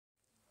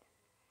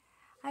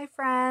Hi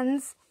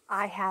friends,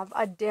 I have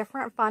a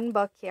different fun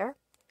book here.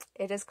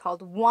 It is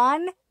called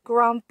One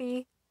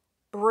Grumpy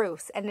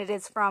Bruce, and it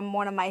is from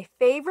one of my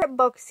favorite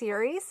book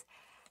series.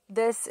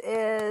 This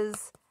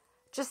is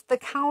just the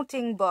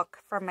counting book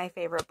from my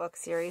favorite book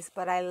series,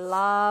 but I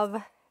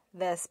love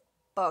this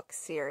book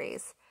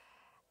series.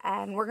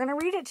 And we're going to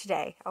read it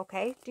today,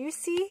 okay? Do you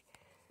see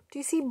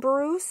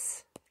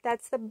Bruce?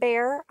 That's the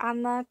bear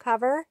on the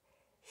cover.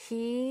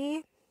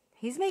 He's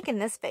making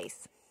this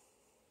face.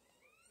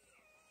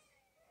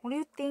 What do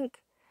you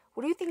think?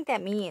 What do you think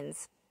that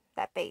means?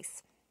 That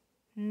face?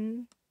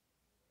 Can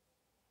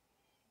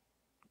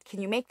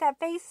you make that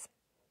face?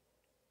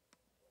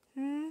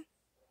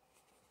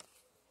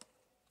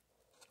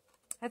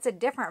 That's a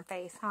different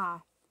face, huh?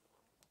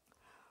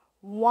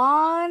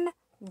 One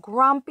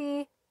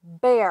grumpy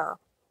bear.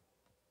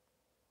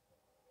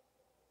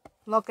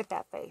 Look at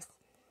that face.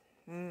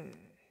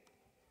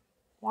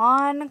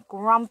 One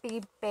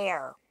grumpy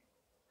bear.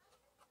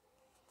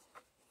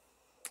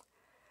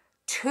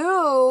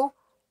 Two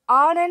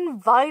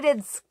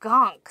uninvited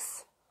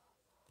skunks.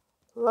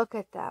 Look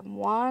at them.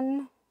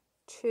 1,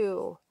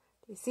 2.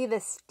 Do you see the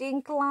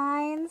stink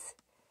lines?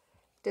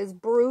 Does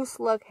Bruce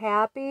look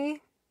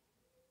happy?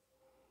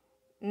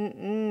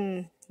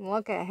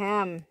 Look at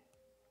him.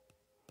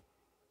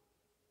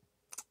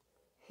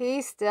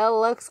 He still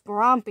looks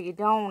grumpy,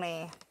 don't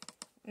he?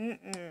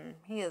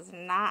 He is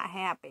not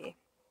happy.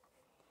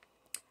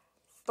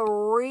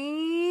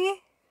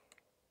 3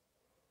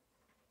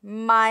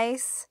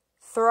 mice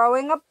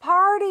throwing a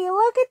party.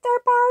 Look at their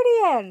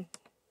partying.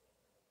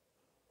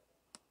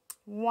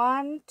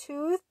 1,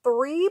 2,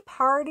 3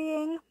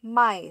 partying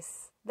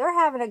mice. They're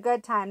having a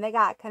good time. They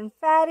got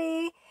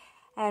confetti.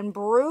 And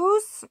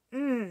Bruce,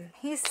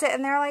 he's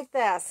sitting there like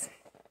this.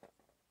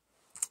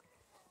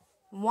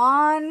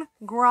 One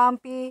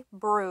grumpy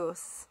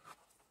Bruce.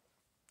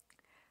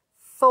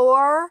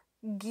 4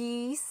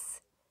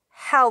 geese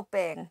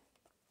helping.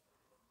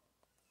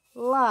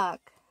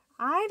 Look,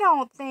 I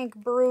don't think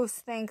Bruce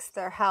thinks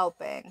they're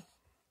helping.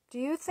 Do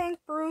you think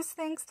Bruce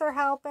thinks they're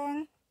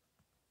helping?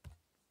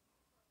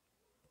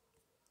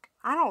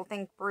 I don't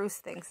think Bruce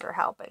thinks they're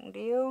helping. Do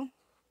you?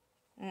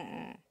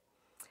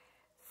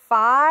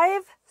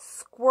 5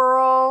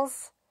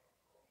 squirrels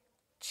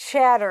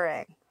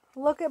chattering.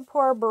 Look at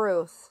poor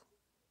Bruce.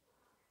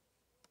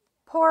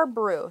 Poor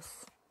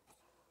Bruce.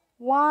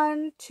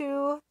 1,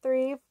 2,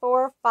 3,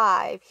 4,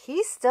 5.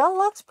 He still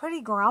looks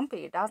pretty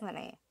grumpy, doesn't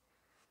he?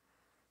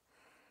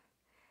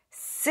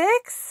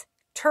 6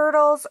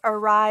 turtles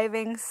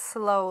arriving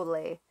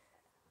slowly.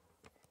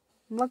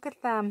 Look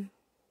at them.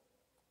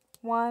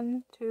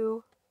 1,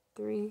 2,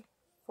 3,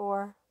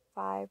 4,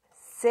 5,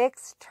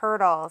 6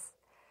 turtles.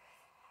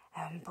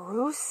 And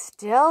Bruce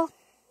still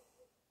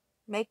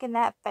making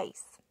that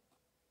face.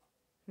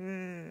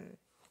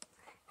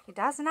 He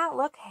does not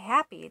look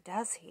happy,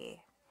 does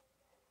he?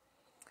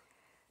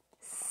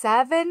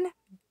 7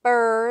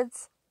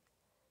 birds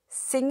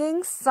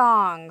singing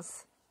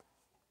songs.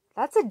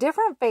 That's a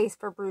different face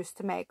for Bruce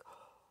to make.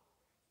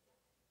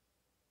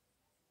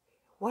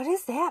 What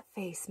does that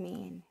face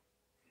mean?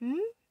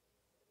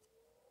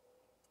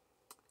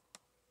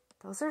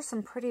 Those are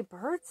some pretty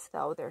birds,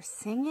 though. They're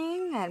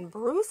singing, and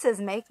Bruce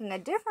is making a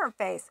different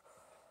face.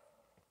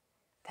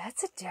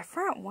 That's a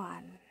different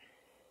one.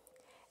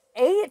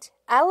 8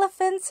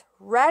 elephants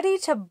ready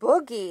to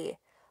boogie.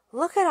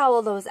 Look at all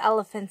of those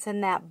elephants in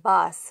that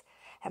bus.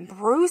 And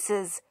Bruce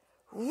is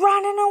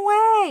running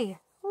away.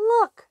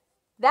 Look,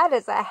 that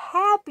is a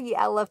happy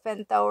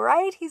elephant, though,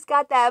 right? He's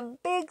got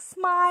that big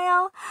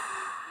smile.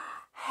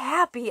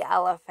 Happy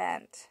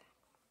elephant.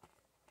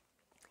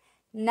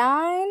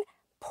 9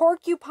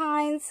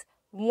 porcupines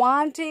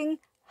wanting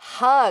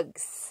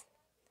hugs.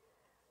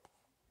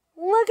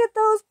 Look at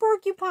those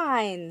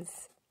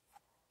porcupines.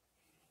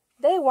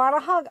 They want a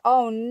hug.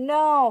 Oh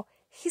no,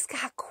 he's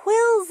got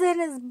quills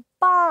in his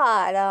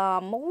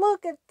bottom.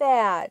 Look at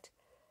that.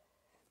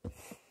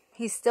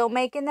 He's still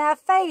making that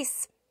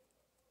face.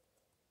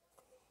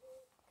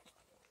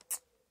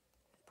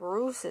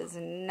 Bruce is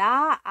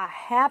not a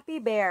happy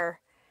bear.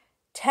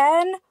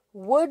 10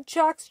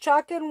 woodchucks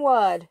chucking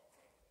wood.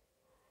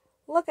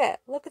 Look at,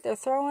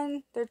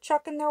 they're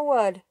chucking their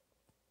wood.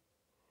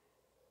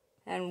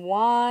 And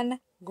 1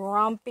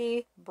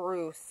 grumpy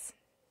Bruce.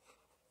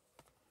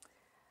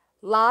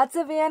 Lots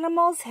of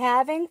animals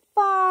having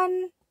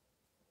fun.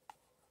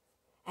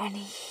 And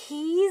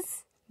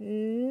he's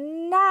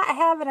not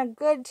having a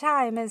good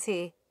time, is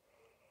he?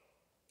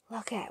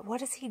 Look at,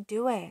 what is he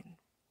doing?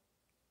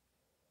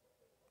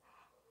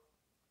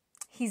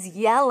 He's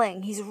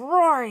yelling, he's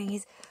roaring,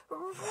 he's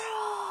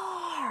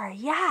roar.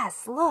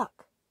 Yes,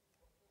 look.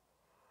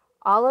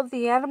 All of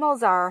the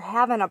animals are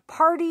having a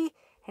party,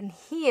 and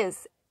he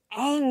is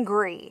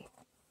angry.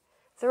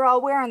 They're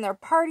all wearing their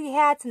party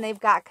hats, and they've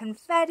got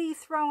confetti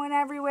thrown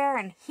everywhere,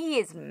 and he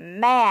is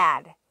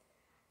mad.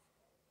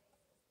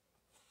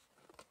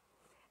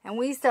 And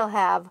we still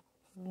have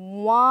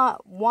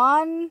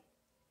one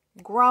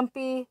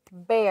grumpy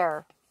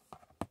bear.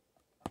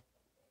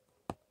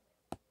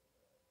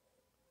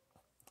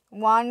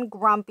 One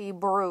grumpy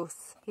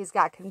Bruce. He's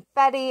got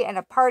confetti and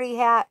a party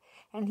hat,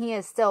 and he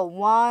is still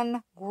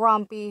one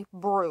grumpy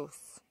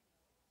Bruce.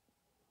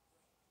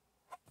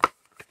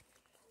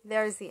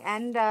 There's the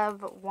end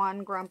of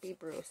One Grumpy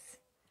Bruce.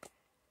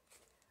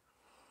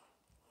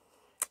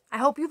 I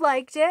hope you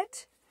liked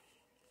it.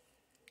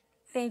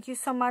 Thank you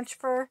so much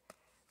for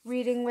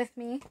reading with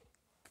me.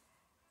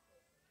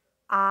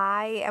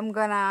 I am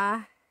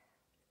gonna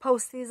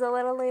post these a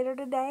little later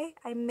today.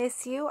 I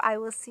miss you. I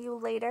will see you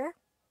later.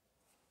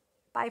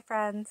 Bye,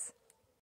 friends.